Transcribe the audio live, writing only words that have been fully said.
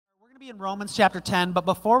be in Romans chapter 10, but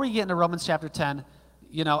before we get into Romans chapter 10,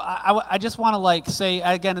 I just want to say,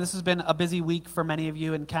 again, this has been a busy week for many of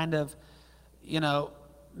you and kind of,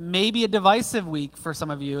 maybe a divisive week for some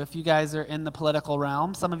of you if you guys are in the political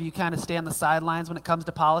realm. Some of you kind of stay on the sidelines when it comes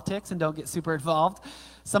to politics and don't get super involved.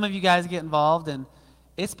 Some of you guys get involved, and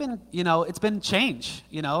it's been change,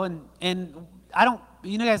 and I don't,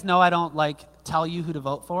 you guys know I don't tell you who to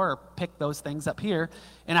vote for or pick those things up here,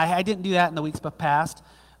 and I didn't do that in the weeks past.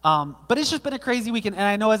 But it's just been a crazy week, and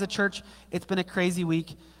I know as a church it's been a crazy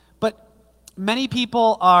week. But many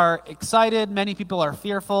people are excited, many people are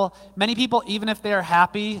fearful. Many people, even if they're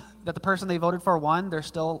happy that the person they voted for won, they're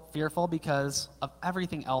still fearful because of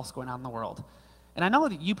everything else going on in the world. And I know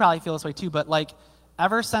that you probably feel this way too, but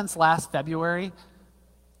ever since last February,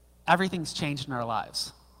 everything's changed in our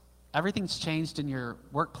lives. Everything's changed in your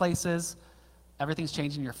workplaces. Everything's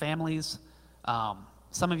changed in your families.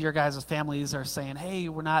 Some of your guys' families are saying, hey,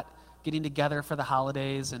 we're not getting together for the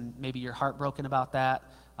holidays, and maybe you're heartbroken about that.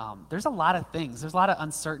 There's a lot of things. There's a lot of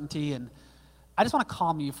uncertainty, and I just want to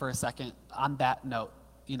calm you for a second on that note.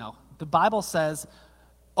 The Bible says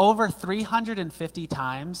over 350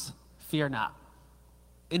 times, fear not.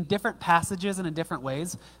 In different passages and in different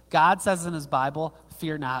ways, God says in his Bible,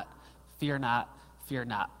 fear not, fear not, fear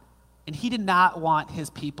not. And he did not want his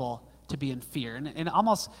people to be in fear. And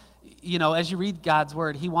almost, as you read God's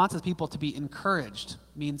word, he wants his people to be encouraged,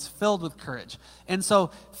 means filled with courage. And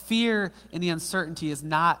so fear and the uncertainty is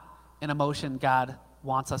not an emotion God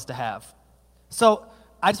wants us to have. So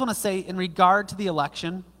I just want to say, in regard to the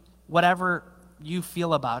election, whatever you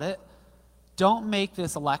feel about it, don't make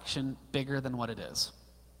this election bigger than what it is.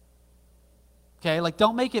 Okay?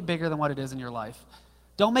 Don't make it bigger than what it is in your life.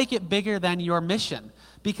 Don't make it bigger than your mission,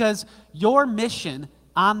 because your mission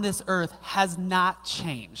on this earth has not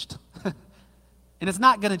changed. And it's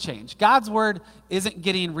not going to change. God's word isn't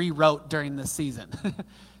getting rewrote during this season.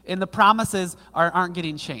 And the promises aren't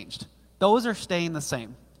getting changed. Those are staying the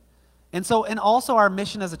same. And also our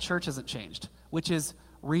mission as a church hasn't changed, which is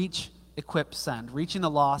reach, equip, send. Reaching the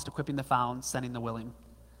lost, equipping the found, sending the willing.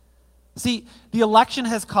 See, the election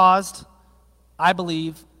has caused, I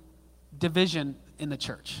believe, division in the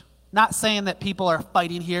church. Not saying that people are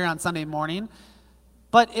fighting here on Sunday morning,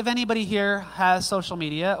 but if anybody here has social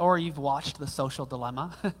media or you've watched The Social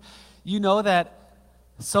Dilemma, you know that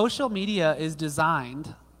social media is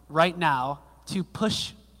designed right now to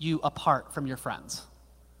push you apart from your friends.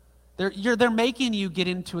 They're making you get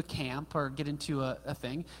into a camp or get into a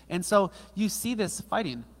thing. And so you see this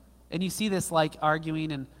fighting and you see this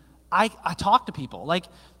arguing. And I talk to people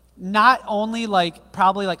not only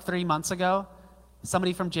probably 3 months ago,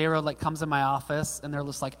 somebody from J-Road comes in my office and they're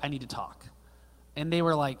just I need to talk. And they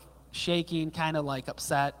were shaking, kind of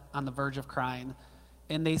upset, on the verge of crying.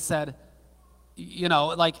 And they said,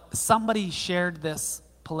 somebody shared this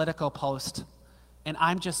political post, and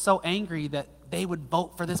I'm just so angry that they would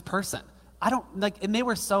vote for this person. I don't, and they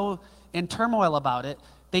were so in turmoil about it,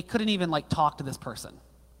 they couldn't even talk to this person.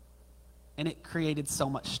 And it created so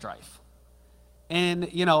much strife.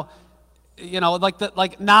 And,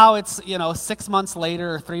 now it's, 6 months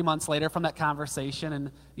later or 3 months later from that conversation,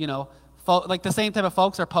 and, the same type of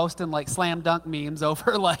folks are posting slam dunk memes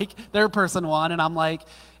over their person won, and I'm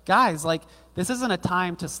guys, this isn't a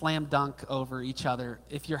time to slam dunk over each other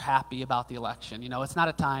if you're happy about the election. It's not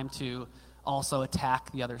a time to also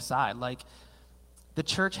attack the other side. The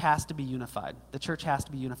church has to be unified. The church has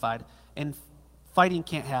to be unified, and fighting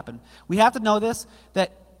can't happen. We have to know this,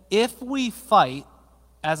 that if we fight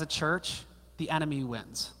as a church, the enemy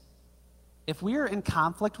wins. If we are in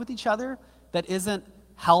conflict with each other, that isn't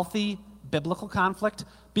healthy biblical conflict,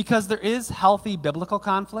 because there is healthy biblical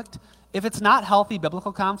conflict. If it's not healthy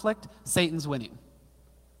biblical conflict, Satan's winning.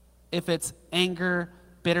 If it's anger,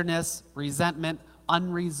 bitterness, resentment,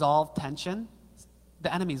 unresolved tension,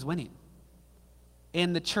 the enemy's winning.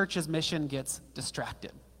 And the church's mission gets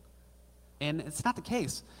distracted. And it's not the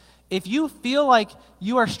case. If you feel like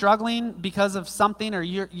you are struggling because of something, or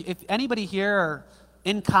if anybody here are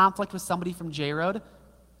in conflict with somebody from J-Road,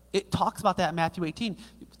 it talks about that in Matthew 18.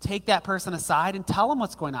 Take that person aside and tell them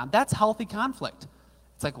what's going on. That's healthy conflict.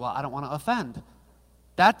 It's well, I don't want to offend.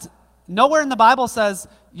 That's nowhere in the Bible says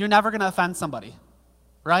you're never going to offend somebody,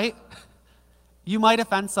 right? You might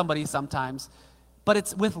offend somebody sometimes, but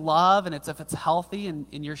it's with love, and if it's healthy and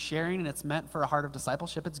you're sharing and it's meant for a heart of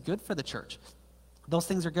discipleship, it's good for the church. Those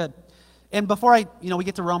things are good. And before we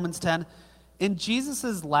get to Romans 10, in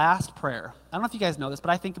Jesus' last prayer, I don't know if you guys know this, but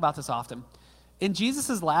I think about this often. In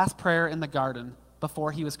Jesus' last prayer in the garden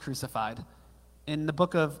before he was crucified, in the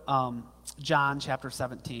book of John chapter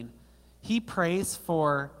 17, he prays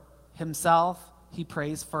for himself he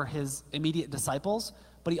prays for his immediate disciples,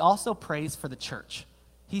 but he also prays for the church.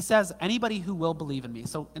 He says, anybody who will believe in me.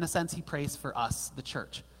 So in a sense, he prays for us, the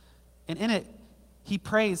church. And in it, he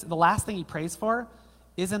prays, the last thing he prays for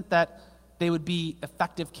isn't that they would be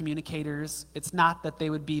effective communicators. It's not that they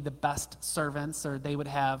would be the best servants or they would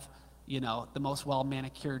have, the most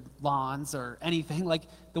well-manicured lawns or anything. Like,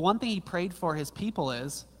 the one thing he prayed for his people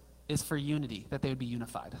is for unity, that they would be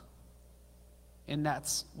unified. And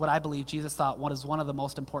that's what I believe Jesus thought was one of the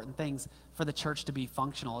most important things for the church to be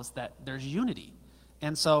functional, is that there's unity.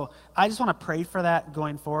 And so I just want to pray for that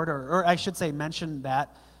going forward, or I should say mention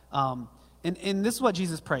that. And this is what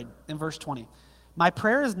Jesus prayed in verse 20. My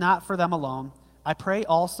prayer is not for them alone. I pray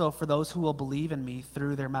also for those who will believe in me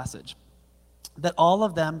through their message, that all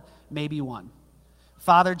of them may be one.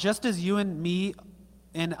 Father, just as you and me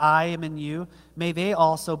and I am in you, may they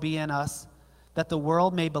also be in us, that the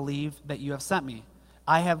world may believe that you have sent me.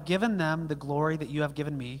 I have given them the glory that you have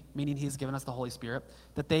given me, meaning he's given us the Holy Spirit,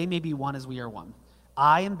 that they may be one as we are one.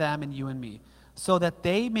 I and them and you and me, so that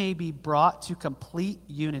they may be brought to complete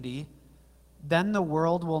unity. Then the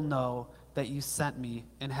world will know that you sent me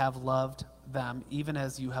and have loved them even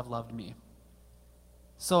as you have loved me.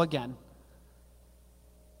 So again,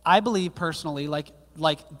 I believe personally, like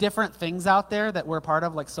different things out there that we're a part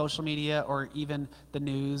of, like social media or even the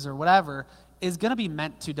news or whatever, is going to be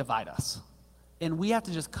meant to divide us. And we have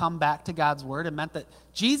to just come back to God's word, and meant that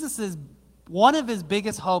one of his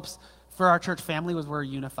biggest hopes for our church family was we're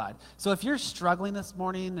unified. So if you're struggling this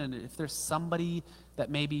morning, and if there's somebody that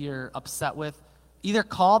maybe you're upset with, either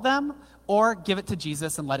call them or give it to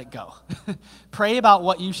Jesus and let it go. Pray about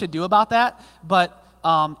what you should do about that, but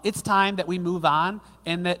it's time that we move on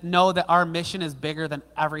and that know that our mission is bigger than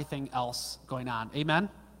everything else going on. Amen?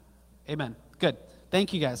 Amen. Good.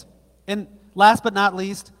 Thank you, guys. And last but not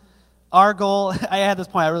least, our goal, I had this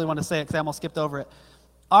point, I really want to say it because I almost skipped over it.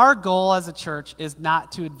 Our goal as a church is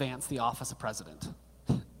not to advance the office of president.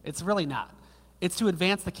 It's really not. It's to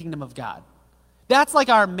advance the kingdom of God. That's like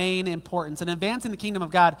our main importance, and advancing the kingdom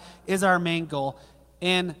of God is our main goal.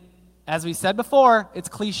 And as we said before, it's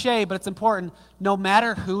cliche, but it's important. No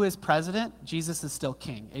matter who is president, Jesus is still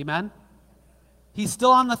king. Amen? He's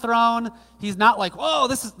still on the throne. He's not like, whoa,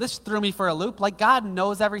 this threw me for a loop. Like, God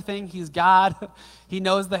knows everything. He's God. He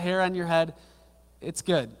knows the hair on your head. It's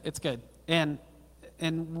good. It's good. And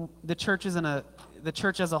the church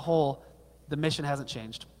as a whole, the mission hasn't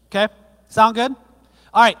changed. Okay? Sound good?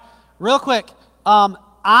 All right. Real quick. On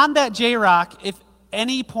that J-Rock, if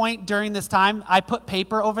any point during this time, I put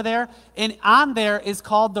paper over there, and on there is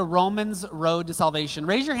called the Romans Road to Salvation.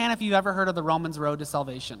 Raise your hand if you've ever heard of the Romans Road to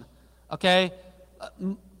Salvation. Okay?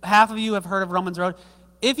 Half of you have heard of Romans Road.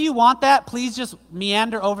 If you want that, please just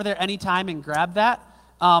meander over there anytime and grab that.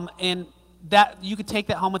 And that you could take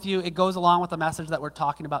that home with you. It goes along with the message that we're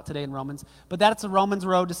talking about today in Romans. But that's the Romans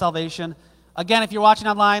Road to Salvation. Again, if you're watching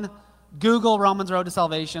online, Google Romans Road to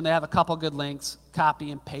Salvation. They have a couple good links.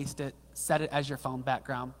 Copy and paste it. Set it as your phone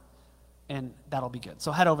background. And that'll be good.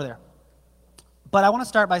 So head over there. But I want to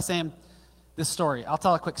start by saying this story. I'll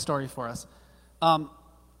tell a quick story for us.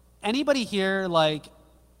 Anybody here, like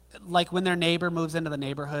when their neighbor moves into the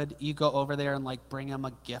neighborhood, you go over there and like bring them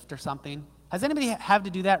a gift or something? Has anybody had to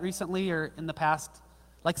do that recently or in the past?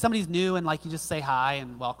 Like somebody's new and like you just say hi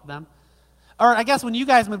and welcome them? Or I guess when you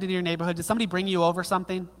guys moved into your neighborhood, did somebody bring you over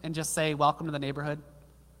something and just say welcome to the neighborhood?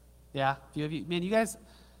 Yeah, a few of you. Man, you guys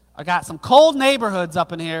I got some cold neighborhoods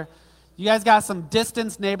up in here. You guys got some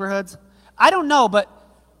distant neighborhoods. I don't know, but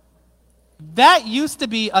that used to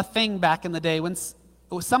be a thing back in the day. When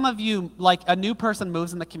some of you, like a new person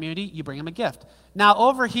moves in the community, you bring them a gift. Now,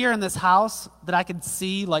 over here in this house that I could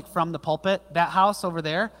see like from the pulpit, that house over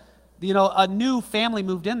there, a new family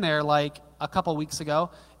moved in there like a couple weeks ago,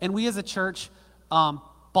 and we as a church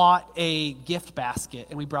bought a gift basket,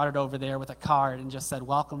 and we brought it over there with a card and just said,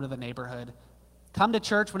 welcome to the neighborhood. Come to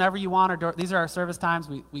church whenever you want. These are our service times.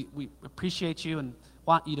 We appreciate you and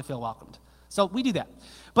want you to feel welcomed. So we do that.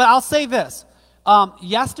 But I'll say this.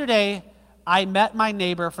 Yesterday, I met my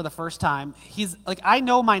neighbor for the first time. He's like, I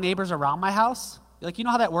know my neighbors around my house. Like, you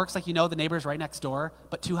know how that works? Like, the neighbors right next door,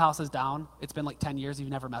 but 2 houses down. It's been like 10 years. You've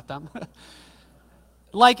never met them.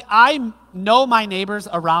 Like, I know my neighbors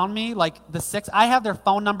around me, like the 6. I have their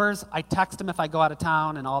phone numbers. I text them if I go out of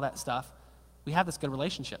town and all that stuff. We have this good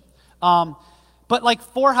relationship. But like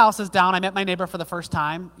 4 houses down, I met my neighbor for the first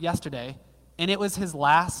time yesterday, and it was his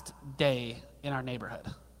last day in our neighborhood.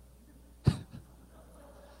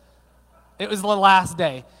 It was the last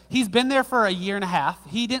day. He's been there for a year and a half.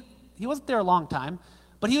 He wasn't there a long time,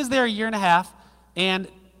 but he was there a year and a half, and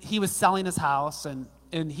he was selling his house, and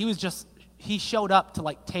he was just he showed up to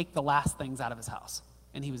like take the last things out of his house,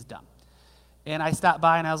 and he was done. And I stopped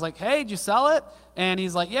by and I was like, hey, did you sell it? And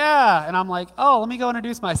he's like, yeah. And I'm like, oh, let me go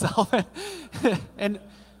introduce myself.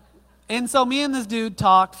 and so me and this dude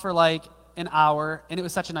talked for like an hour, and it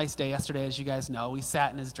was such a nice day yesterday, as you guys know. We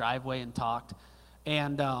sat in his driveway and talked,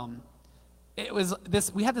 and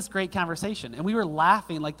we had this great conversation, and we were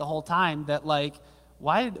laughing like the whole time that like,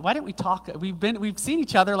 why didn't we talk? We've seen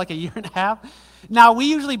each other like a year and a half. Now, we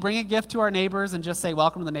usually bring a gift to our neighbors and just say,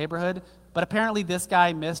 welcome to the neighborhood. But apparently this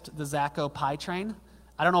guy missed the Zacco pie train.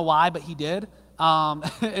 I don't know why, but he did.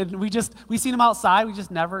 And we seen him outside. We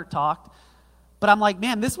just never talked. But I'm like,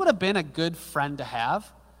 man, this would have been a good friend to have.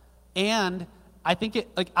 And I think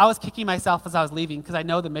I was kicking myself as I was leaving because I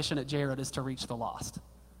know the mission at J-Road is to reach the lost.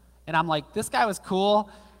 And I'm like, this guy was cool.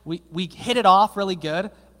 We hit it off really good,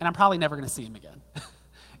 and I'm probably never going to see him again.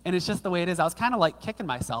 And it's just the way it is. I was kind of like kicking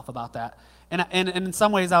myself about that. And in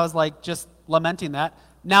some ways, I was like just lamenting that.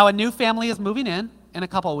 Now a new family is moving in a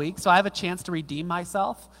couple of weeks, so I have a chance to redeem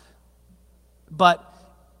myself. But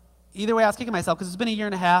either way, I was kicking myself because it's been a year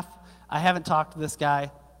and a half. I haven't talked to this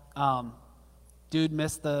guy. Dude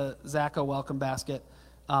missed the Zacco welcome basket.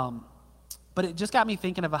 But it just got me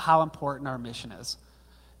thinking of how important our mission is.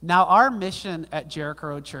 Now, our mission at Jericho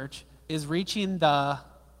Road Church is reaching the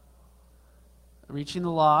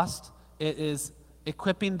lost. It is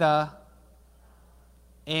equipping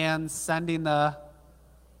and sending the.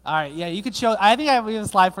 All right, yeah, you could show. I think I have a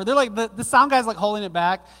slide for. They're like the sound guy's like holding it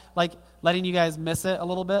back, like letting you guys miss it a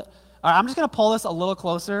little bit. All right, I'm just gonna pull this a little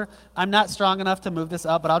closer. I'm not strong enough to move this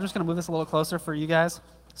up, but I'm just gonna move this a little closer for you guys.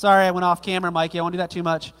 Sorry, I went off camera, Mikey. I won't do that too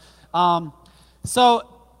much. So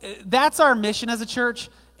that's our mission as a church,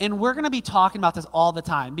 and we're gonna be talking about this all the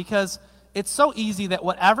time because it's so easy that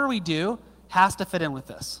whatever we do has to fit in with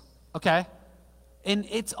this. Okay, and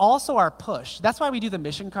it's also our push. That's why we do the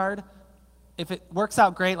mission card. If it works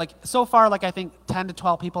out great, like so far, like I think 10 to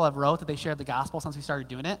 12 people have wrote that they shared the gospel since we started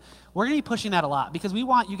doing it. We're going to be pushing that a lot because we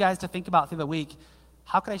want you guys to think about through the week,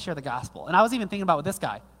 how could I share the gospel? And I was even thinking about with this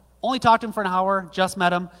guy. Only talked to him for an hour, just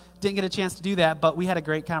met him, didn't get a chance to do that, but we had a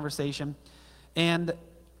great conversation. And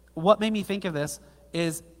what made me think of this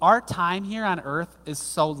is our time here on earth is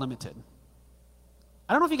so limited.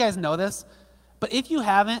 I don't know if you guys know this, but if you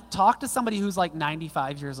haven't, talk to somebody who's like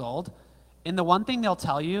 95 years old, and the one thing they'll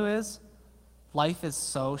tell you is, life is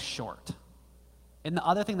so short. And the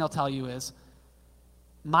other thing they'll tell you is,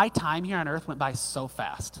 my time here on earth went by so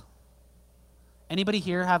fast. Anybody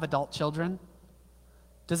here have adult children?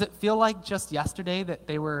 Does it feel like just yesterday that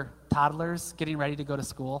they were toddlers getting ready to go to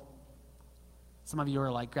school? Some of you are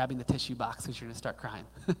like grabbing the tissue box because you're going to start crying.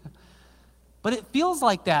 But it feels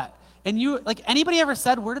like that. And you, like, anybody ever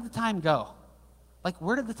said, where did the time go? Like,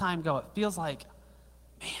 where did the time go? It feels like,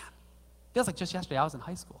 man, it feels like just yesterday I was in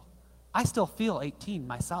high school. I still feel 18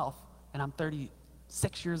 myself, and I'm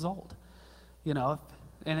 36 years old, you know,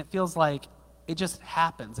 and it feels like it just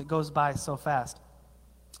happens. It goes by so fast.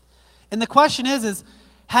 And the question is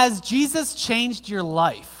has Jesus changed your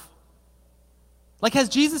life? Like, has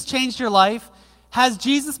Jesus changed your life? Has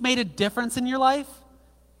Jesus made a difference in your life?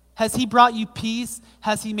 Has he brought you peace?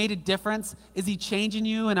 Has he made a difference? Is he changing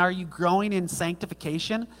you, and are you growing in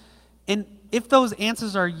sanctification? And if those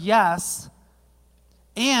answers are yes,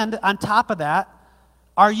 and on top of that,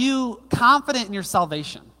 are you confident in your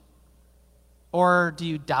salvation? Or do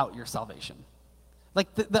you doubt your salvation?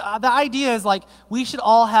 Like the idea is like we should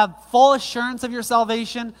all have full assurance of your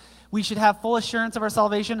salvation. We should have full assurance of our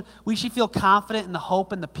salvation. We should feel confident in the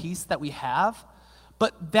hope and the peace that we have.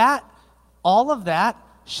 But all of that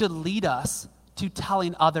should lead us to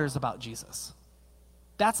telling others about Jesus.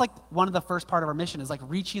 That's like one of the first part of our mission is like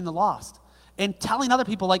reaching the lost and telling other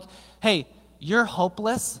people like, hey, you're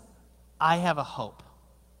hopeless. I have a hope.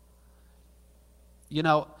 You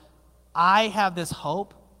know, I have this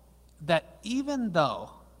hope that even though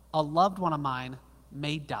a loved one of mine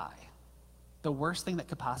may die, the worst thing that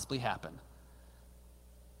could possibly happen,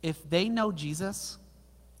 if they know Jesus,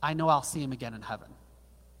 I know I'll see him again in heaven.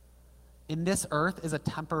 And this earth is a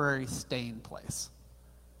temporary staying place.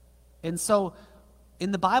 And so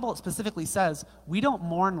in the Bible, it specifically says we don't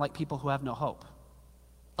mourn like people who have no hope.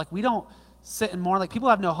 Like we don't sit and mourn like people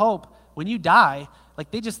who have no hope. When you die, like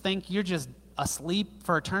they just think you're just asleep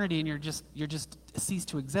for eternity and you're just cease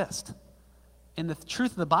to exist. And the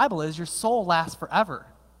truth of the Bible is your soul lasts forever.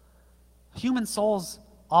 Human souls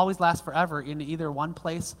always last forever in either one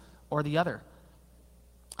place or the other.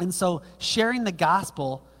 And so sharing the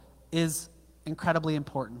gospel is incredibly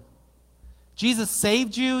important. Jesus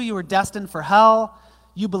saved you. You were destined for hell.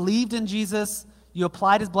 You believed in Jesus. You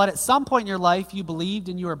applied his blood. At some point in your life, you believed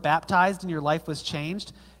and you were baptized and your life was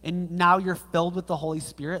changed, and now you're filled with the Holy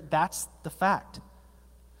Spirit. That's the fact.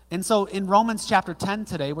 And so in Romans chapter 10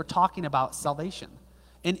 today, we're talking about salvation.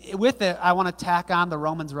 And with it, I want to tack on the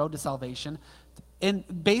Romans road to salvation. And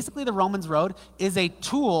basically, the Romans road is a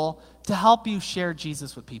tool to help you share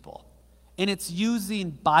Jesus with people. And it's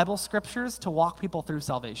using Bible scriptures to walk people through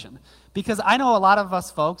salvation. Because I know a lot of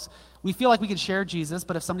us folks, we feel like we can share Jesus,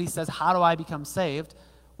 but if somebody says, how do I become saved?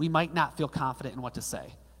 We might not feel confident in what to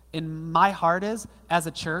say. And my heart is, as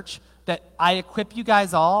a church, that I equip you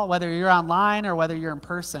guys all, whether you're online or whether you're in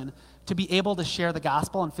person, to be able to share the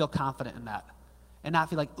gospel and feel confident in that. And not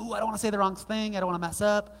feel like, ooh, I don't want to say the wrong thing. I don't want to mess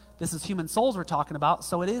up. This is human souls we're talking about,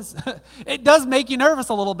 so it is. It does make you nervous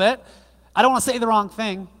a little bit. I don't want to say the wrong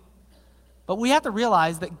thing. But we have to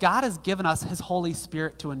realize that God has given us his Holy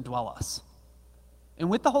Spirit to indwell us. And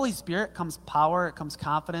with the Holy Spirit comes power, it comes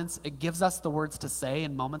confidence. It gives us the words to say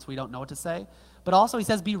in moments we don't know what to say. But also he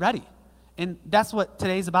says, be ready. And that's what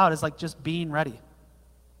today's about, is like just being ready.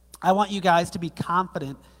 I want you guys to be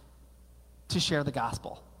confident to share the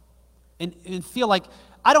gospel. And feel like,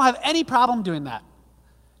 I don't have any problem doing that.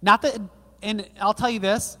 Not that, and I'll tell you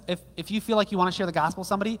this, if you feel like you want to share the gospel with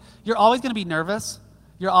somebody, you're always going to be nervous.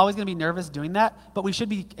 You're always going to be nervous doing that, but we should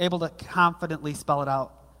be able to confidently spell it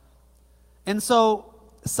out. And so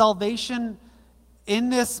salvation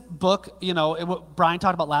in this book, what Brian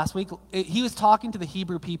talked about last week, he was talking to the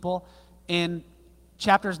Hebrew people in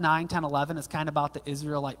chapters 9, 10, 11 is kind of about the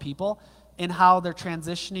Israelite people and how they're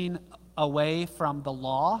transitioning away from the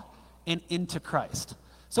law and into Christ.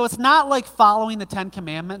 So it's not like following the 10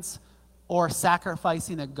 Commandments or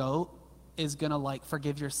sacrificing a goat is going to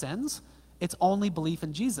forgive your sins. It's only belief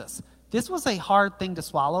in Jesus. This was a hard thing to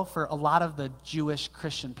swallow for a lot of the Jewish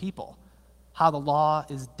Christian people, how the law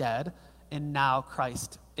is dead and now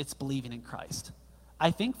Christ, it's believing in Christ. I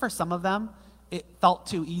think for some of them, it felt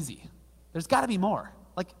too easy. There's got to be more.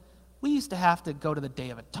 We used to have to go to the Day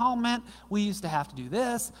of Atonement. We used to have to do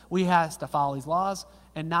this. We had to follow these laws.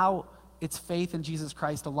 And now it's faith in Jesus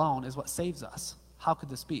Christ alone is what saves us. How could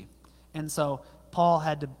this be? And so Paul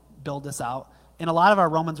had to build this out. And a lot of our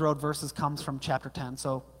Romans road verses comes from chapter 10,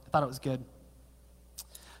 so I thought it was good.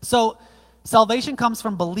 So salvation comes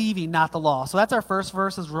from believing, not the law. So that's our first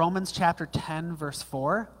verse, is Romans chapter 10, verse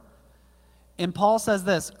 4. And Paul says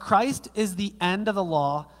this, Christ is the end of the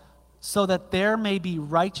law, so that there may be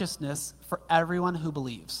righteousness for everyone who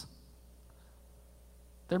believes.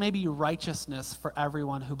 There may be righteousness for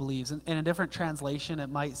everyone who believes. In a different translation, it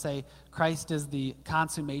might say Christ is the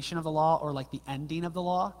consummation of the law, or the ending of the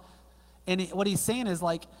law. And what he's saying is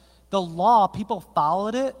the law, people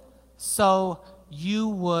followed it so you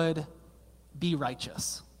would be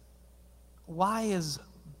righteous. Why is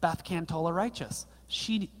Beth Cantola righteous?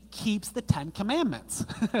 She keeps the 10 Commandments.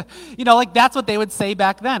 That's what they would say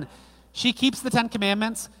back then. She keeps the 10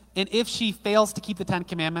 Commandments, and if she fails to keep the 10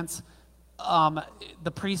 Commandments,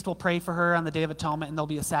 the priest will pray for her on the Day of Atonement, and there'll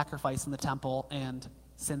be a sacrifice in the temple, and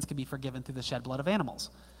sins can be forgiven through the shed blood of animals.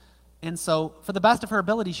 And so, for the best of her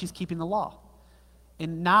ability, she's keeping the law.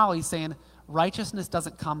 And now he's saying righteousness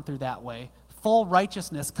doesn't come through that way. Full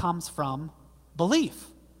righteousness comes from belief,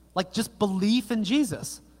 just belief in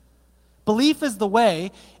Jesus. Belief is the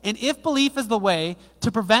way, and if belief is the way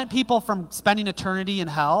to prevent people from spending eternity in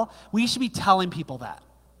hell, we should be telling people that.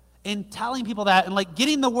 And telling people that and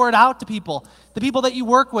getting the word out to people, the people that you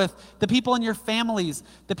work with, the people in your families,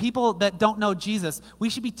 the people that don't know Jesus.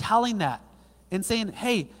 We should be telling that and saying,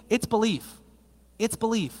 hey, it's belief. It's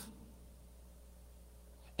belief.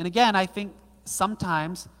 And again, I think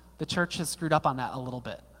sometimes the church has screwed up on that a little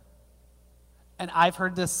bit. And I've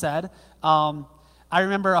heard this said. I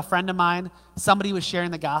remember a friend of mine, somebody was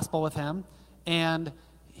sharing the gospel with him, and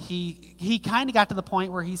he kind of got to the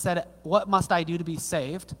point where he said, what must I do to be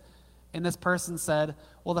saved? And this person said,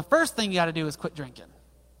 well, the first thing you got to do is quit drinking.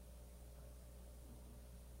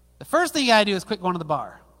 The first thing you got to do is quit going to the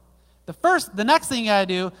bar. The next thing you got to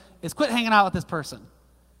do is quit hanging out with this person.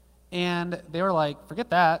 And they were like, forget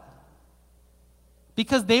that.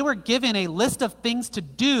 Because they were given a list of things to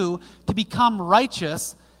do to become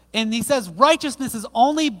righteous. And he says righteousness is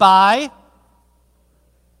only by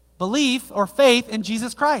belief or faith in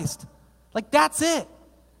Jesus Christ. That's it.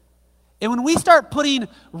 And when we start putting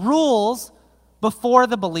rules before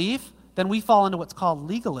the belief, then we fall into what's called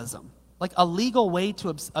legalism, a legal way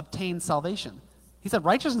to obtain salvation. He said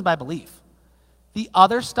righteousness by belief. The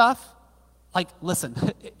other stuff, listen,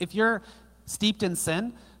 if you're steeped in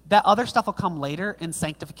sin, that other stuff will come later in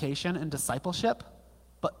sanctification and discipleship,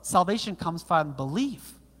 but salvation comes from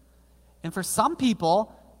belief. And for some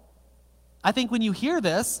people, I think when you hear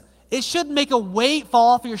this, It should make a weight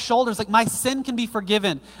fall off your shoulders. Like, my sin can be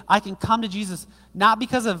forgiven. I can come to Jesus, not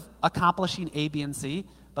because of accomplishing A, B, and C,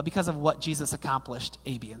 but because of what Jesus accomplished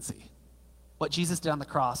A, B, and C. What Jesus did on the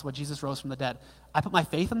cross, what Jesus rose from the dead. I put my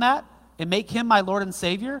faith in that and make him my Lord and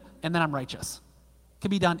Savior, and then I'm righteous. It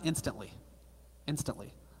can be done instantly. Instantly.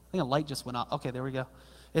 I think a light just went off. Okay, there we go.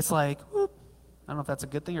 It's like, whoop. I don't know if that's a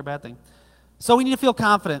good thing or a bad thing. So we need to feel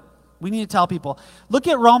confident. We need to tell people. Look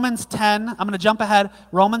at Romans 10. I'm going to jump ahead.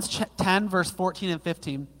 Romans 10, verse 14 and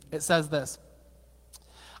 15. It says this.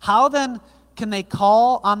 How then can they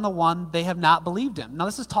call on the one they have not believed in? Now,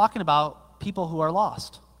 this is talking about people who are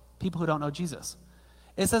lost, people who don't know Jesus.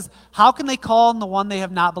 It says, how can they call on the one they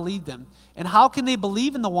have not believed in? And how can they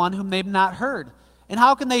believe in the one whom they've not heard? And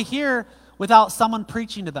how can they hear without someone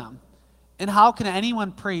preaching to them? And how can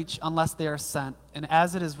anyone preach unless they are sent? And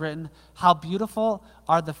as it is written, how beautiful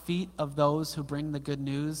are the feet of those who bring the good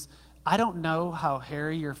news. I don't know how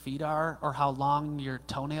hairy your feet are or how long your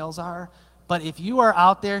toenails are, but if you are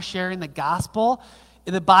out there sharing the gospel,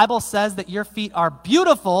 the Bible says that your feet are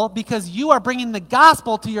beautiful because you are bringing the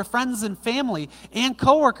gospel to your friends and family and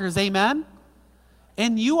coworkers, amen?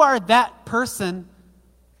 And you are that person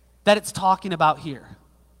that it's talking about here.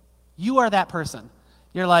 You are that person.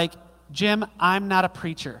 You're like, Jim, I'm not a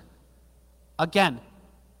preacher. Again,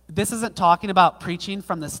 this isn't talking about preaching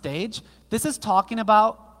from the stage. This is talking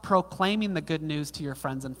about proclaiming the good news to your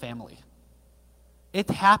friends and family. It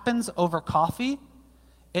happens over coffee.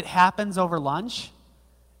 It happens over lunch.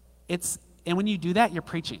 And when you do that, you're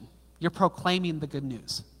preaching. You're proclaiming the good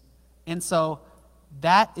news. And so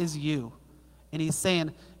that is you. And he's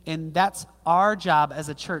saying, and that's our job as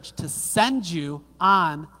a church, to send you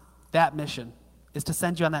on that mission, is to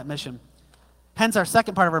send you on that mission. Hence our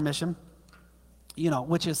second part of our mission,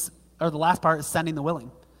 which is, or the last part is sending the willing.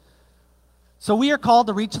 So we are called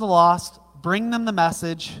to reach the lost, bring them the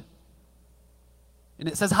message. And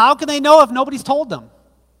it says, how can they know if nobody's told them?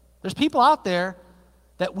 There's people out there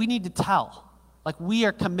that we need to tell. Like, we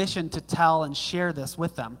are commissioned to tell and share this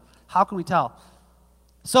with them. How can we tell?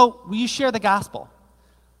 So you share the gospel.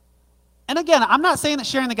 And again, I'm not saying that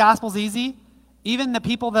sharing the gospel is easy. Even the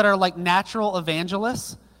people that are like natural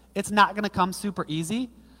evangelists, it's not going to come super easy,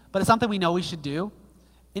 but it's something we know we should do.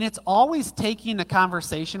 And it's always taking a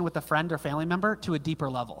conversation with a friend or family member to a deeper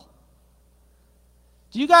level.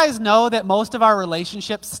 Do you guys know that most of our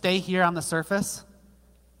relationships stay here on the surface?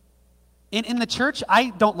 In the church, I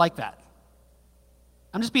don't like that.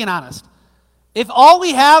 I'm just being honest. If all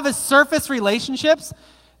we have is surface relationships,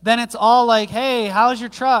 then it's all like, hey, how's your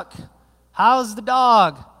truck? How's the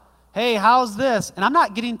dog? Hey, how's this? And I'm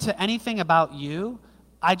not getting to anything about you.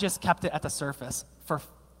 I just kept it at the surface for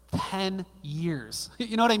 10 years.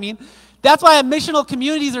 You know what I mean? That's why missional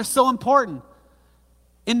communities are so important.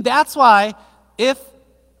 And that's why if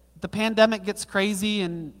the pandemic gets crazy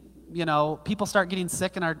and, people start getting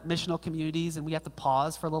sick in our missional communities and we have to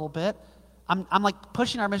pause for a little bit, I'm like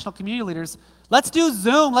pushing our missional community leaders, let's do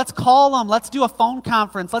Zoom, let's call them, let's do a phone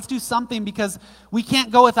conference, let's do something, because we can't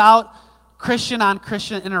go without Christian on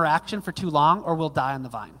Christian interaction for too long or we'll die on the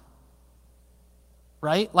vine.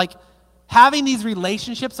 Right? Like, having these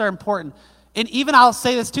relationships are important. And even I'll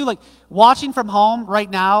say this too, like watching from home right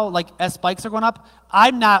now, like as spikes are going up,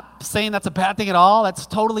 I'm not saying that's a bad thing at all. That's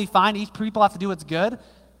totally fine. Each people have to do what's good.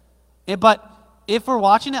 But if we're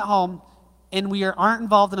watching at home and we aren't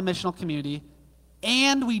involved in a missional community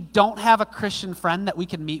and we don't have a Christian friend that we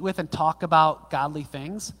can meet with and talk about godly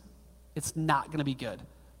things, it's not going to be good.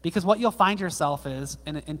 Because what you'll find yourself is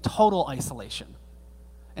in total isolation.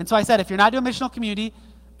 And so I said, if you're not doing missional community,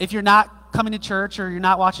 if you're not coming to church or you're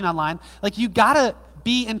not watching online, like, you got to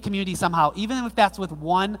be in community somehow, even if that's with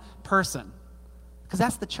one person. Because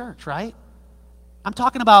that's the church, right? I'm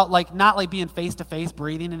talking about not like being face-to-face,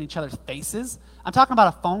 breathing in each other's faces. I'm talking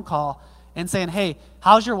about a phone call and saying, hey,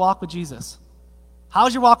 how's your walk with Jesus?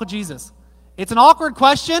 How's your walk with Jesus? It's an awkward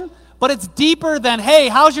question, but it's deeper than, hey,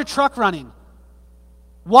 how's your truck running?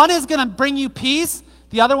 One is going to bring you peace.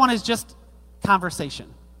 The other one is just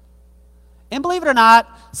conversation. And believe it or not,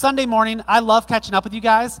 Sunday morning, I love catching up with you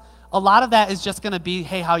guys. A lot of that is just going to be,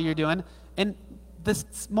 hey, how you're doing? And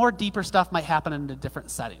this more deeper stuff might happen in a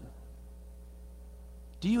different setting.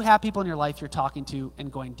 Do you have people in your life you're talking to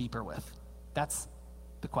and going deeper with? That's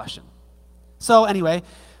the question. So anyway,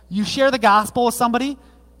 you share the gospel with somebody,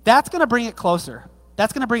 that's going to bring it closer.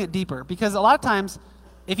 That's going to bring it deeper. Because a lot of times,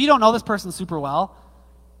 if you don't know this person super well,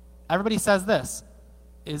 everybody says this,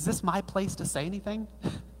 is this my place to say anything?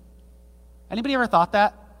 Anybody ever thought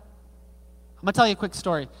that? I'm going to tell you a quick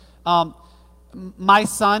story. My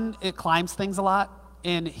son, it climbs things a lot.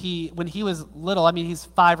 And when he was little, he's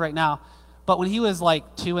 5 right now. But when he was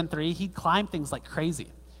like 2 and 3, he'd climb things like crazy.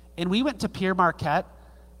 And we went to Pierre Marquette.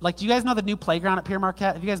 Like, do you guys know the new playground at Pierre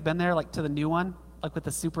Marquette? Have you guys been there, like, to the new one, like with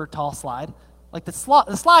the super tall slide? Like, the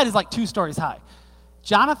slide is like 2 stories high.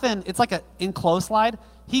 Jonathan, it's like an enclosed slide.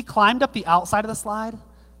 He climbed up the outside of the slide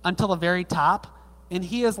until the very top, and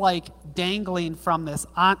he is like dangling from this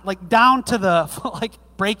on, like down to the like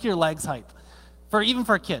break your legs height, even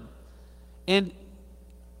for a kid. And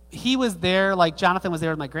he was there, like Jonathan was there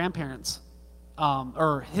with my grandparents,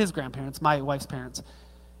 or his grandparents, my wife's parents,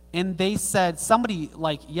 and they said, somebody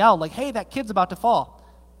like yelled, like, hey, that kid's about to fall.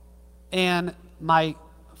 And my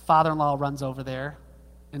father-in-law runs over there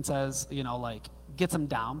and says, you know, like, gets him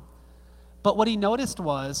down. But what he noticed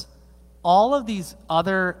was all of these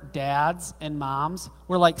other dads and moms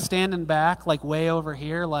were like standing back, like way over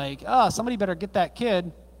here, like, oh, somebody better get that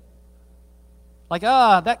kid. Like,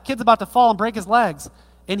 that kid's about to fall and break his legs.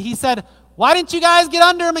 And he said, why didn't you guys get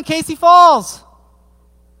under him in case he falls?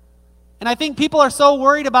 And I think people are so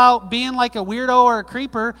worried about being like a weirdo or a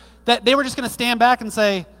creeper that they were just going to stand back and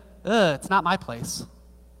say, it's not my place.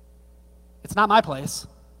 It's not my place.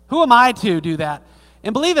 Who am I to do that?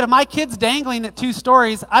 And believe it, if my kid's dangling at 2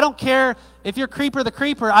 stories, I don't care if you're creeper the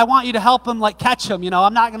creeper. I want you to help him, like, catch him. You know,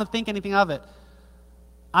 I'm not going to think anything of it.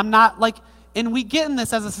 I'm not, like, and we get in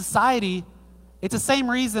this as a society. It's the same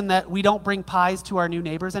reason that we don't bring pies to our new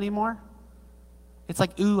neighbors anymore. It's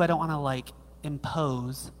like, ooh, I don't want to, like,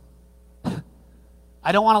 impose.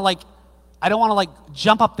 I don't want to, like,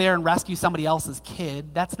 jump up there and rescue somebody else's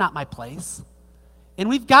kid. That's not my place. And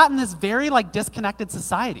we've gotten this very, like, disconnected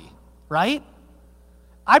society, right?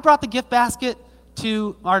 I brought the gift basket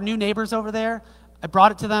to our new neighbors over there. I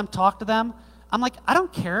brought it to them, talked to them. I'm like, I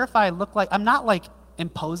don't care if I look like, I'm not like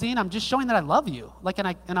imposing. I'm just showing that I love you. Like, and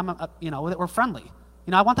I'm, you know, that we're friendly.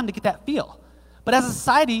 You know, I want them to get that feel. But as a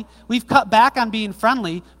society, we've cut back on being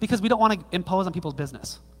friendly because we don't want to impose on people's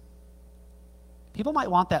business. People might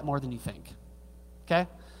want that more than you think, okay?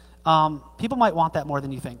 People might want that more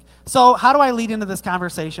than you think. So how do I lead into this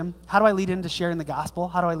conversation? How do I lead into sharing the gospel?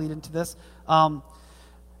 How do I lead into this?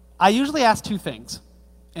 I usually ask 2 things,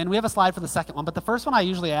 and we have a slide for the second one, but the first one I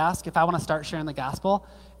usually ask if I want to start sharing the gospel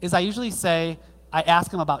is I usually say, I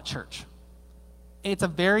ask them about church. It's a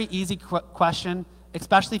very easy question,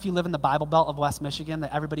 especially if you live in the Bible Belt of West Michigan,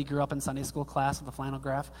 that everybody grew up in Sunday school class with the flannel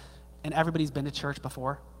graph, and everybody's been to church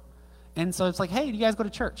before. And so it's like, hey, do you guys go to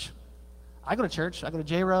church? I go to church. I go to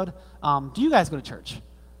J-Road. Do you guys go to church?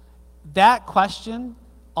 That question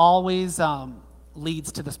always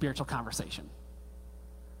leads to the spiritual conversation.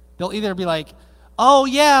 They'll either be like, oh,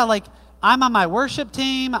 yeah, like, I'm on my worship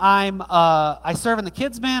team. I serve in the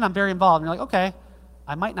kids' band. I'm very involved. And you're like, okay,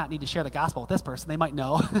 I might not need to share the gospel with this person. They might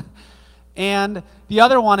know. And the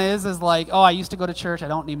other one is like, oh, I used to go to church. I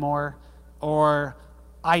don't anymore. Or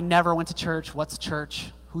I never went to church. What's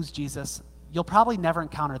church? Who's Jesus? You'll probably never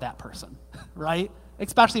encounter that person, right?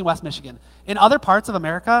 Especially in West Michigan. In other parts of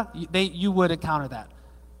America, you would encounter that.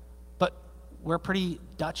 But we're a pretty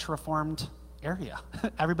Dutch Reformed area.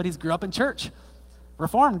 Everybody's grew up in church.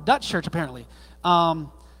 Reformed Dutch church, apparently.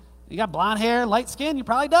 You got blonde hair, light skin, you're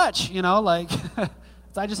probably Dutch, you know, like, so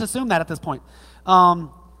I just assume that at this point.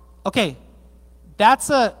 Okay, that's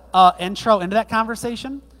a intro into that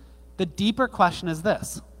conversation. The deeper question is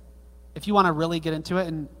this. If you want to really get into it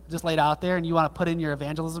and just lay it out there and you want to put in your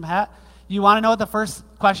evangelism hat, you want to know what the first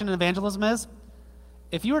question in evangelism is?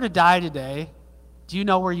 If you were to die today, do you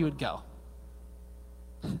know where you would go?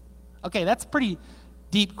 Okay, that's a pretty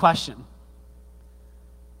deep question.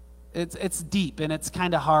 It's deep and it's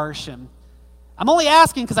kind of harsh, and I'm only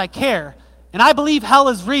asking because I care, and I believe hell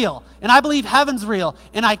is real, and I believe heaven's real,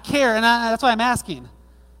 and I care, and that's why I'm asking.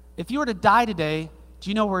 If you were to die today, do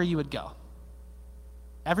you know where you would go?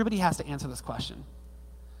 Everybody has to answer this question.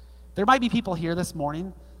 There might be people here this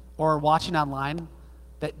morning or watching online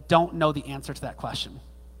that don't know the answer to that question.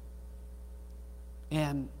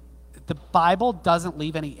 And the Bible doesn't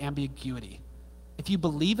leave any ambiguity. If you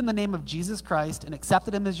believe in the name of Jesus Christ and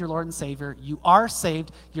accepted him as your Lord and Savior, you are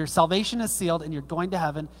saved, your salvation is sealed, and you're going to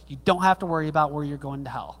heaven. You don't have to worry about where you're going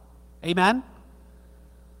to hell. Amen?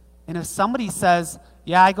 And if somebody says,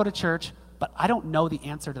 yeah, I go to church, but I don't know the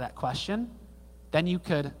answer to that question, then you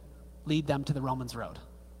could lead them to the Romans road.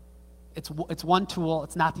 It's one tool.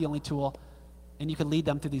 It's not the only tool. And you could lead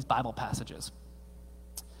them through these Bible passages.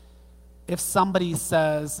 If somebody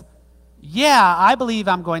says, yeah, I believe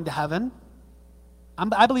I'm going to heaven,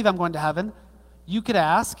 I believe I'm going to heaven, you could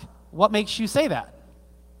ask, what makes you say that?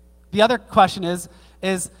 The other question is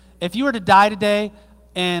if you were to die today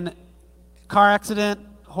in car accident,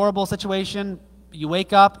 horrible situation, you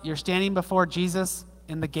wake up, you're standing before Jesus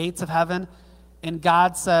in the gates of heaven, and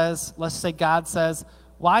God says, let's say God says,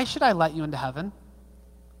 why should I let you into heaven?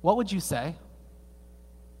 What would you say?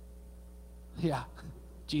 Yeah,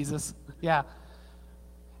 Jesus, yeah.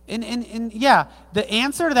 And yeah, the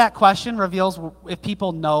answer to that question reveals if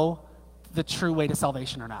people know the true way to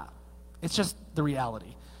salvation or not. It's just the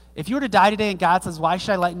reality. If you were to die today and God says, why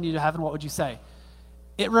should I let you into heaven, what would you say?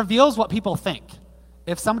 It reveals what people think.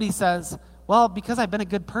 If somebody says, well, because I've been a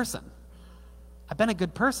good person. I've been a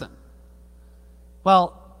good person.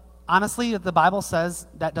 Well, honestly, the Bible says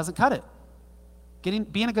that doesn't cut it.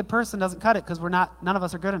 Being a good person doesn't cut it because none of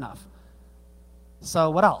us are good enough. So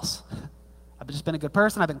what else? I've just been a good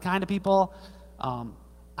person. I've been kind to people.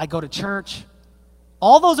 I go to church.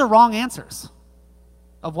 All those are wrong answers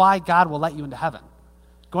of why God will let you into heaven.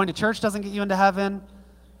 Going to church doesn't get you into heaven.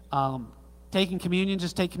 Taking communion,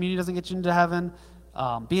 just take communion doesn't get you into heaven.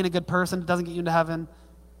 Being a good person doesn't get you into heaven.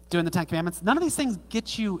 Doing the 10 Commandments. None of these things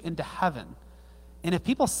get you into heaven. And if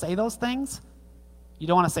people say those things, you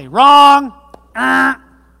don't want to say, wrong,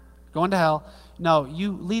 going to hell. No,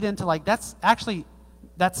 you lead into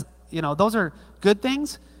those are good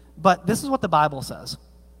things, but this is what the Bible says.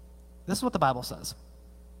 This is what the Bible says.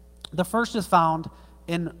 The first is found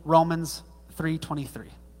in Romans 3:23.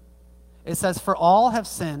 It says, for all have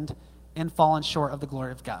sinned and fallen short of the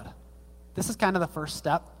glory of God. This is kind of the first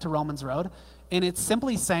step to Romans Road, and it's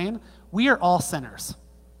simply saying we are all sinners.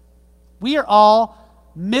 We are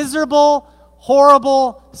all miserable,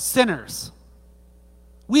 horrible sinners.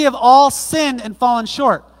 We have all sinned and fallen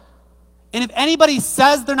short. And if anybody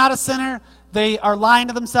says they're not a sinner, they are lying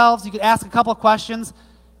to themselves. You could ask a couple of questions.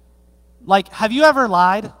 Like, have you ever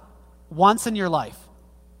lied once in your life?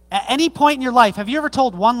 At any point in your life, have you ever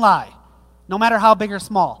told one lie, no matter how big or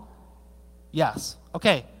small? Yes.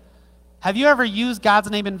 Okay. Have you ever used God's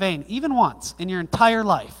name in vain, even once in your entire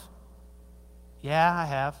life? Yeah, I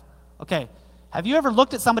have. Okay. Have you ever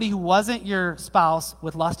looked at somebody who wasn't your spouse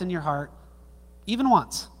with lust in your heart, even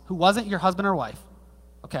once, who wasn't your husband or wife?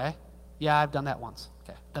 Okay. Yeah, I've done that once.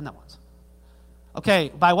 Okay, done that once.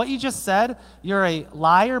 Okay, by what you just said, you're a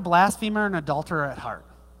liar, blasphemer, and adulterer at heart.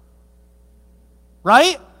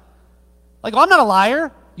 Right? Like, well, I'm not a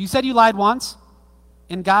liar. You said you lied once.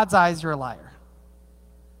 In God's eyes, you're a liar.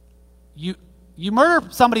 You murder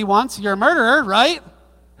somebody once, you're a murderer, right?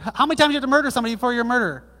 How many times do you have to murder somebody before you're a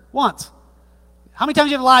murderer? Once. How many times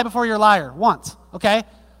do you have to lie before you're a liar? Once. Okay?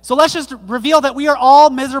 So let's just reveal that we are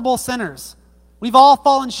all miserable sinners. We've all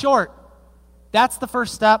fallen short. That's the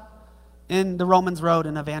first step in the Romans road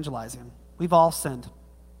in evangelizing. We've all sinned.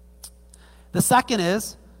 The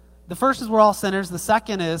first is we're all sinners. The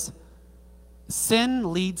second is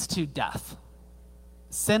sin leads to death.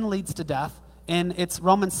 Sin leads to death. And it's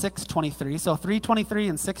Romans 6:23. So 3:23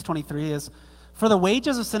 and 6:23 is, for the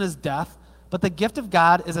wages of sin is death, but the gift of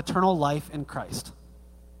God is eternal life in Christ.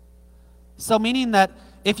 So meaning that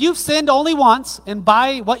if you've sinned only once, and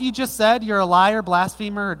by what you just said, you're a liar,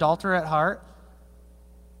 blasphemer, adulterer at heart,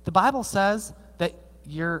 the Bible says that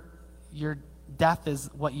your death is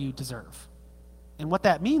what you deserve. And what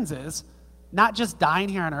that means is not just dying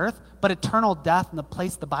here on earth, but eternal death in the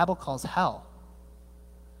place the Bible calls hell.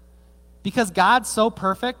 Because God's so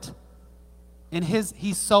perfect and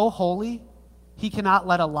he's so holy, he cannot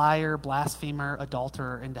let a liar, blasphemer,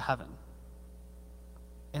 adulterer into heaven.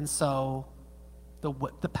 And so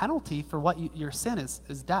the penalty for what your sin is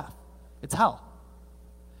death. It's hell.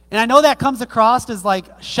 And I know that comes across as like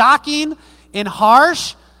shocking and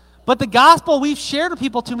harsh, but the gospel we've shared with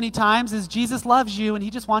people too many times is Jesus loves you and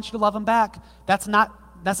he just wants you to love him back. That's not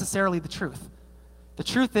necessarily the truth. The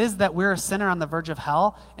truth is that we're a sinner on the verge of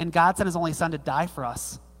hell, and God sent his only son to die for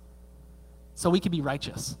us so we can be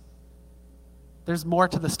righteous. There's more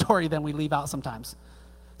to the story than we leave out sometimes.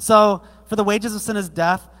 So, for the wages of sin is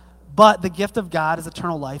death, but the gift of God is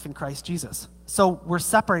eternal life in Christ Jesus. So, we're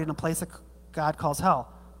separated in a place that God calls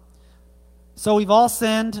hell. So, we've all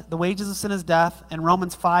sinned. The wages of sin is death. And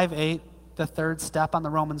Romans 5:8, the third step on the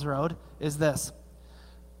Romans road, is this.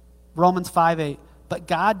 Romans 5:8. But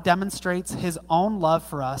God demonstrates his own love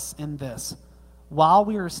for us in this. While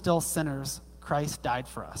we were still sinners, Christ died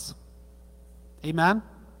for us. Amen?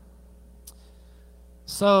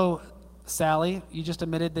 So, Sally, you just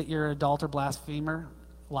admitted that you're an adulterer, blasphemer,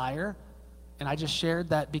 liar. And I just shared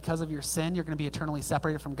that because of your sin, you're going to be eternally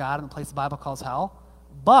separated from God in the place the Bible calls hell.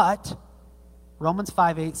 But Romans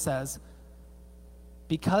 5:8 says,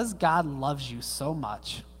 because God loves you so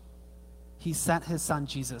much, he sent his son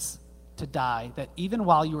Jesus to die, that even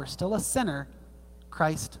while you were still a sinner,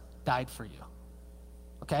 Christ died for you.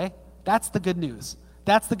 Okay? That's the good news.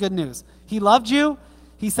 That's the good news. He loved you.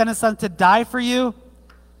 He sent his son to die for you.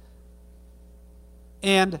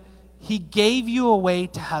 And he gave you a way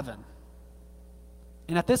to heaven.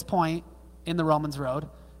 And at this point in the Romans road,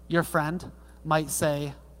 your friend might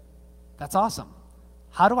say, that's awesome.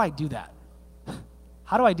 How do I do that?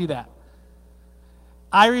 How do I do that?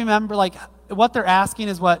 I remember, like, what they're asking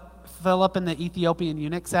is what Philip and the Ethiopian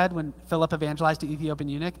eunuch said when Philip evangelized the Ethiopian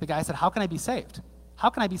eunuch. The guy said, how can I be saved? How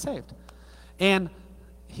can I be saved? And,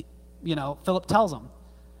 Philip tells him.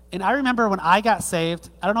 And I remember when I got saved,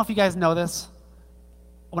 I don't know if you guys know this.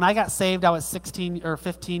 When I got saved, I was 16 or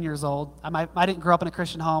 15 years old. I didn't grow up in a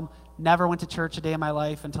Christian home, never went to church a day in my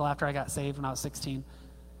life until after I got saved when I was 16.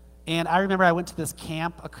 And I remember I went to this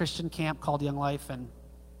camp, a Christian camp called Young Life, and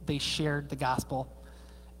they shared the gospel.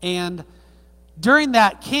 And during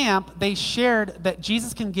that camp, they shared that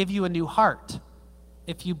Jesus can give you a new heart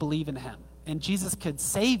if you believe in him. And Jesus could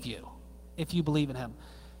save you if you believe in him.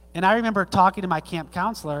 And I remember talking to my camp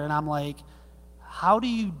counselor, and I'm like, how do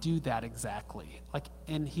you do that exactly?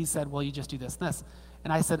 And he said, well, you just do this and this.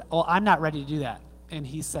 And I said, oh, I'm not ready to do that. And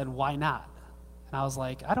he said, why not? And I was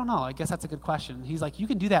like, I don't know. I guess that's a good question. And he's like, you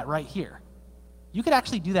can do that right here. You could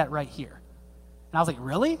actually do that right here. And I was like,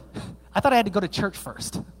 really? I thought I had to go to church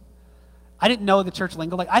first. I didn't know the church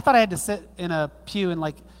lingo. I thought I had to sit in a pew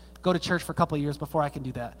and go to church for a couple of years before I can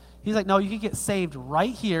do that. He's like, no, you can get saved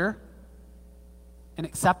right here and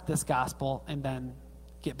accept this gospel and then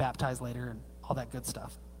get baptized later and all that good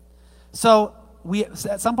stuff. So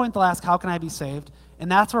at some point they'll ask, how can I be saved?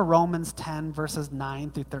 And that's where Romans 10 verses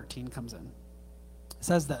 9 through 13 comes in. It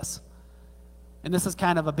says this, and this is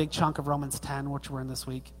kind of a big chunk of Romans 10, which we're in this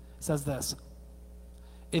week. It says this,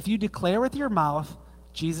 if you declare with your mouth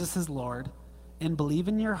Jesus is Lord and believe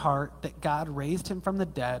in your heart that God raised him from the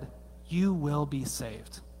dead, you will be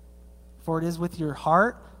saved. For it is with your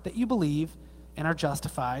heart that you believe and are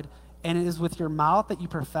justified, and it is with your mouth that you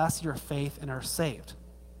profess your faith and are saved.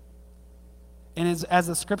 And as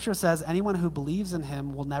the scripture says, anyone who believes in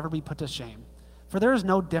him will never be put to shame. For there is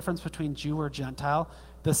no difference between Jew or Gentile.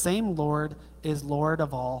 The same Lord is Lord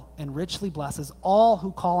of all and richly blesses all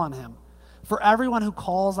who call on him. For everyone who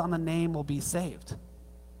calls on the name will be saved.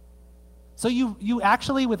 So you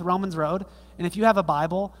actually, with Romans Road, and if you have a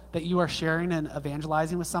Bible that you are sharing and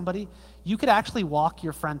evangelizing with somebody, you could actually walk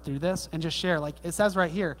your friend through this and just share. Like it says right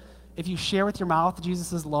here, if you share with your mouth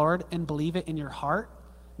Jesus is Lord and believe it in your heart,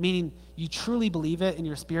 meaning you truly believe it in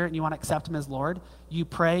your spirit and you want to accept him as Lord, you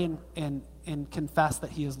pray and confess that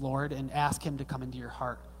he is Lord and ask him to come into your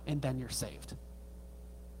heart, and then you're saved.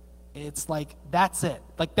 It's like, that's it.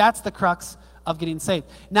 Like, that's the crux of getting saved.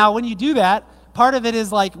 Now, when you do that, part of it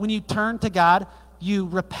is like when you turn to God, you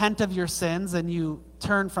repent of your sins and you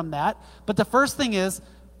turn from that. But the first thing is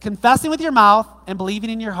confessing with your mouth and believing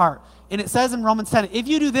in your heart. And it says in Romans 10, if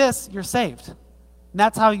you do this, you're saved. And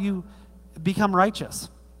that's how you become righteous.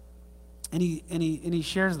 And he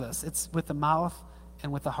shares this. It's with the mouth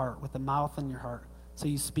and with the heart, with the mouth and your heart. So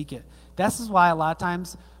you speak it. This is why a lot of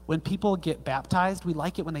times when people get baptized, we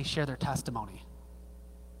like it when they share their testimony.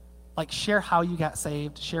 Like, share how you got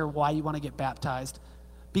saved, share why you want to get baptized,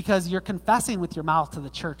 because you're confessing with your mouth to the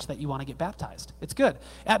church that you want to get baptized. It's good.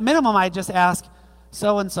 At minimum, I just ask,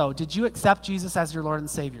 so-and-so, did you accept Jesus as your Lord and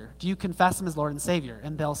Savior? Do you confess him as Lord and Savior?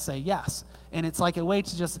 And they'll say yes. And it's like a way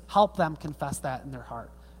to just help them confess that in their heart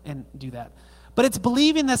and do that. But it's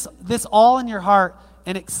believing this all in your heart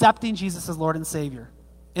and accepting Jesus as Lord and Savior.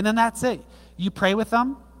 And then that's it. You pray with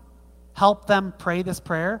them, help them pray this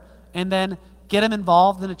prayer, and then get them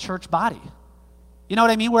involved in a church body. You know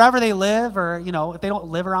what I mean? Wherever they live, or, if they don't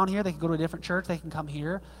live around here, they can go to a different church, they can come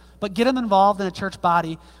here. But get them involved in a church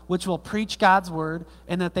body which will preach God's word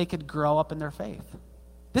and that they could grow up in their faith.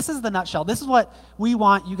 This is the nutshell. This is what we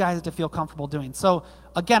want you guys to feel comfortable doing. So,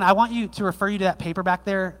 again, I want you to refer you to that paper back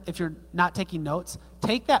there. If you're not taking notes,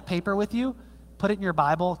 take that paper with you, put it in your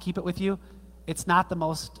Bible, keep it with you. It's not the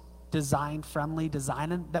most design-friendly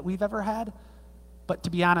design that we've ever had. But to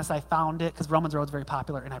be honest, I found it because Romans Road's very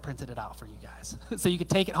popular, and I printed it out for you guys. So you could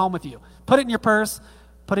take it home with you. Put it in your purse,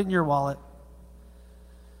 put it in your wallet.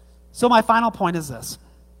 So my final point is this,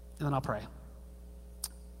 and then I'll pray.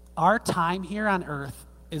 Our time here on earth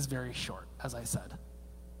is very short, as I said.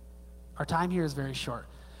 Our time here is very short.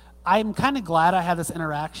 I'm kind of glad I had this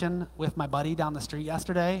interaction with my buddy down the street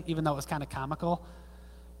yesterday, even though it was kind of comical,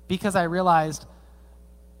 because I realized,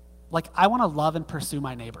 I want to love and pursue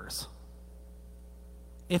my neighbors.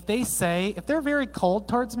 If they're very cold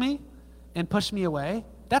towards me and push me away,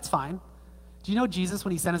 that's fine. Do you know Jesus,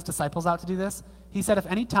 when he sent his disciples out to do this, he said, if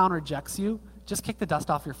any town rejects you, just kick the dust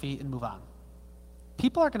off your feet and move on.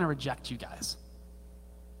 People are going to reject you guys.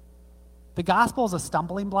 The gospel is a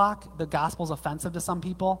stumbling block. The gospel is offensive to some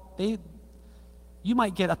people. you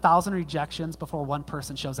might get 1,000 rejections before one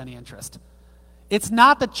person shows any interest. It's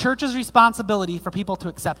not the church's responsibility for people to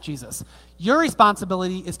accept Jesus. Your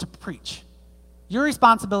responsibility is to preach. Your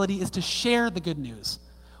responsibility is to share the good news.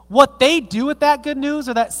 What they do with that good news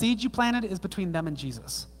or that seed you planted is between them and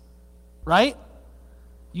Jesus. Right?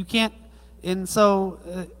 You can't, and so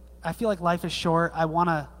I feel like life is short. I want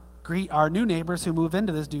to greet our new neighbors who move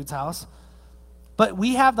into this dude's house. But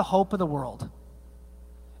we have the hope of the world.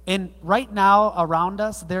 And right now around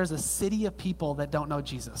us, there's a city of people that don't know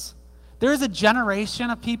Jesus. There is a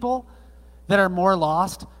generation of people that are more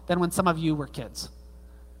lost than when some of you were kids.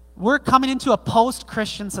 We're coming into a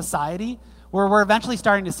post-Christian society where we're eventually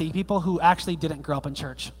starting to see people who actually didn't grow up in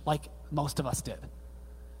church like most of us did.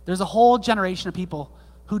 There's a whole generation of people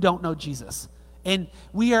who don't know Jesus. And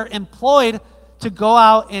we are employed to go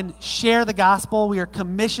out and share the gospel. We are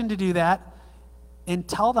commissioned to do that and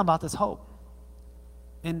tell them about this hope.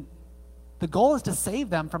 And the goal is to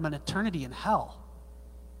save them from an eternity in hell.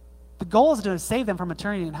 The goal is to save them from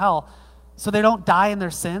eternity in hell so they don't die in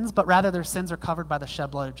their sins, but rather their sins are covered by the shed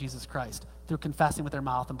blood of Jesus Christ through confessing with their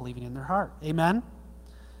mouth and believing in their heart. Amen?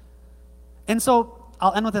 And so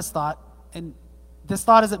I'll end with this thought. And this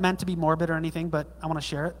thought isn't meant to be morbid or anything, but I want to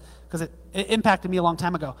share it because it impacted me a long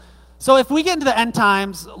time ago. So if we get into the end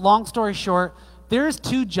times, long story short, there's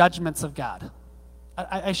two judgments of God.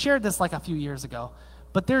 I shared this like a few years ago,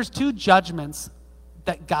 but there's two judgments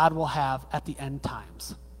that God will have at the end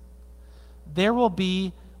times. There will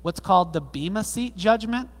be what's called the Bema Seat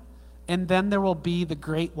judgment, and then there will be the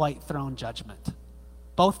Great White Throne judgment.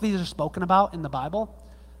 Both of these are spoken about in the Bible.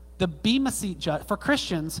 The Bema Seat for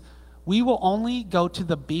Christians, we will only go to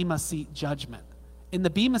the Bema Seat judgment. In the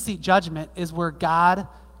Bema Seat judgment is where God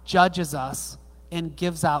judges us and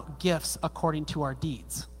gives out gifts according to our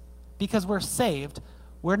deeds. Because we're saved,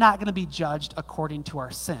 we're not going to be judged according to our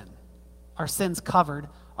sin. Our sin's covered.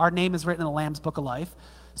 Our name is written in the Lamb's Book of Life.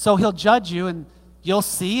 So he'll judge you, and you'll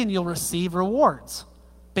see and you'll receive rewards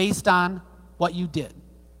based on what you did.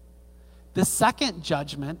 The second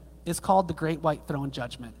judgment is called the Great White Throne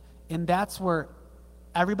judgment. And that's where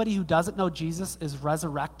everybody who doesn't know Jesus is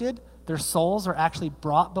resurrected. Their souls are actually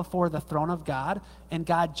brought before the throne of God, and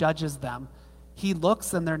God judges them. He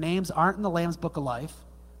looks, and their names aren't in the Lamb's Book of Life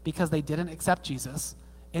because they didn't accept Jesus,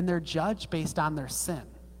 and they're judged based on their sin.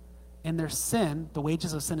 And their sin, the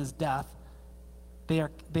wages of sin is death,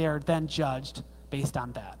 they are then judged based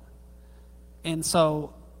on that. And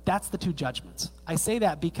so that's the two judgments. I say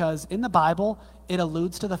that because in the Bible, it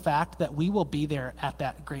alludes to the fact that we will be there at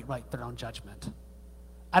that Great White Throne judgment.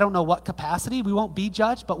 I don't know what capacity. We won't be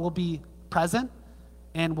judged, but we'll be present,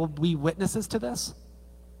 and we'll be witnesses to this.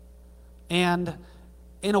 And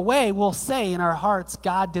in a way, we'll say in our hearts,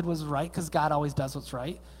 God did what's right, because God always does what's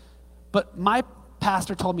right. But my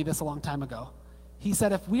pastor told me this a long time ago. He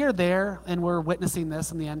said, if we are there and we're witnessing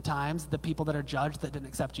this in the end times, the people that are judged that didn't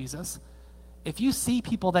accept Jesus, if you see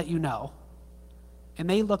people that you know, and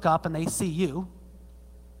they look up and they see you,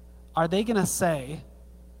 are they going to say,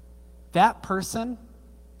 that person,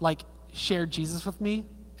 shared Jesus with me,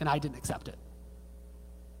 and I didn't accept it?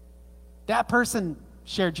 That person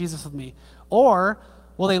shared Jesus with me. Or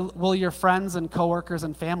will your friends and coworkers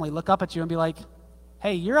and family look up at you and be like,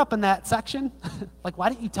 hey, you're up in that section? Why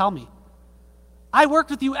didn't you tell me? I worked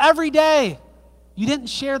with you every day. You didn't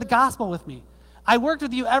share the gospel with me. I worked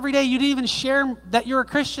with you every day. You didn't even share that you're a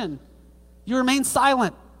Christian. You remained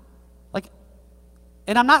silent.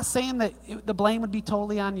 And I'm not saying that the blame would be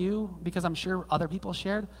totally on you, because I'm sure other people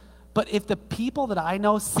shared. But if the people that I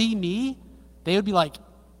know see me, they would be like,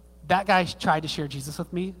 that guy tried to share Jesus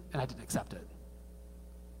with me, and I didn't accept it.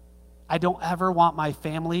 I don't ever want my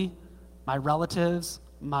family, my relatives,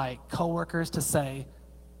 my coworkers to say,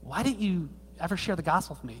 why didn't you ever share the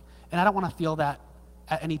gospel with me? And I don't want to feel that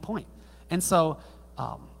at any point. And so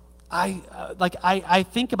I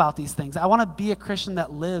think about these things. I want to be a Christian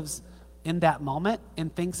that lives in that moment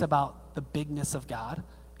and thinks about the bigness of God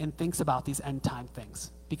and thinks about these end time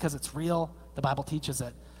things, because it's real. The Bible teaches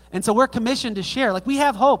it. And so we're commissioned to share. We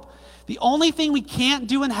have hope. The only thing we can't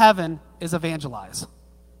do in heaven is evangelize.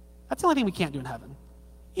 That's the only thing we can't do in heaven.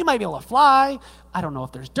 You might be able to fly. I don't know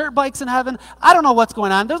if there's dirt bikes in heaven. I don't know what's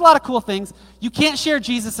going on. There's a lot of cool things. You can't share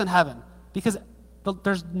Jesus in heaven because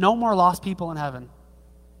there's no more lost people in heaven.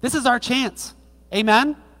 This is our chance.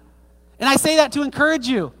 Amen? And I say that to encourage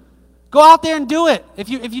you. Go out there and do it. If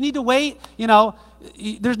you need to wait,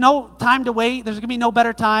 there's no time to wait. There's going to be no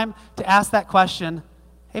better time to ask that question.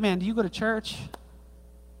 Hey, man, do you go to church?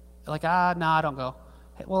 No, I don't go.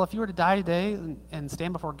 Hey, well, if you were to die today and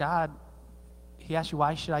stand before God, he asked you,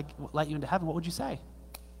 why should I let you into heaven? What would you say?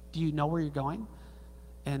 Do you know where you're going?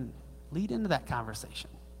 And lead into that conversation.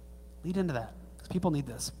 Lead into that, because people need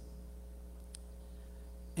this.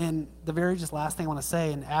 And the very just last thing I want to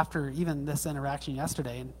say, and after even this interaction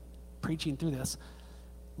yesterday and preaching through this,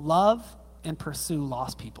 love and pursue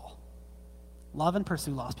lost people. Love and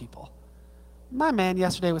pursue lost people. My man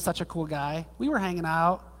yesterday was such a cool guy. We were hanging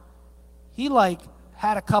out. He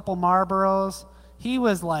had a couple Marlboros. He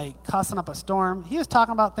was cussing up a storm. He was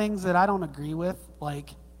talking about things that I don't agree with,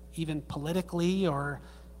 even politically or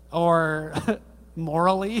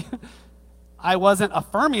morally. I wasn't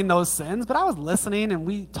affirming those sins, but I was listening, and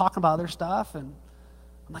we talking about other stuff. And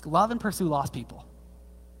I'm like, love and pursue lost people,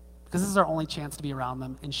 because this is our only chance to be around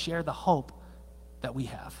them and share the hope that we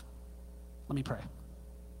have. Let me pray,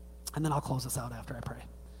 and then I'll close this out after I pray.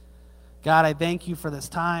 God, I thank you for this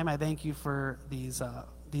time. I thank you for these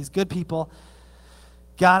good people.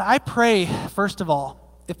 God, I pray, first of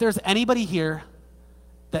all, if there's anybody here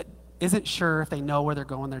that isn't sure if they know where they're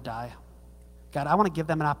going or die, God, I want to give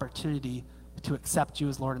them an opportunity to accept you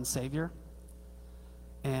as Lord and Savior,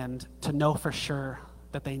 and to know for sure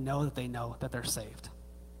that they know that they're saved.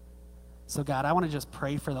 So God, I want to just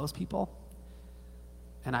pray for those people,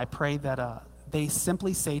 and I pray that they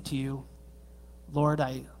simply say to you, Lord,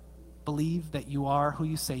 I believe that you are who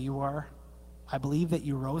you say you are. I believe that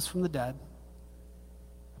you rose from the dead.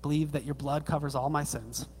 I believe that your blood covers all my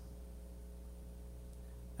sins.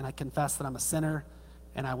 And I confess that I'm a sinner,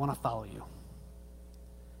 and I want to follow you.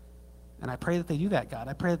 And I pray that they do that, God.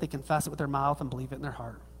 I pray that they confess it with their mouth and believe it in their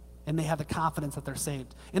heart. And they have the confidence that they're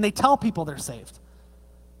saved. And they tell people they're saved.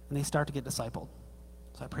 And they start to get discipled.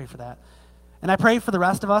 So I pray for that. And I pray for the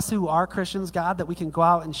rest of us who are Christians, God, that we can go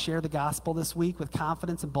out and share the gospel this week with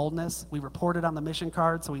confidence and boldness. We report it on the mission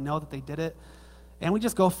card so we know that they did it. And we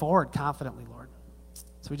just go forward confidently, Lord.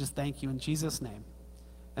 So we just thank you in Jesus' name.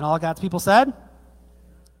 And all God's people said,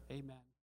 amen.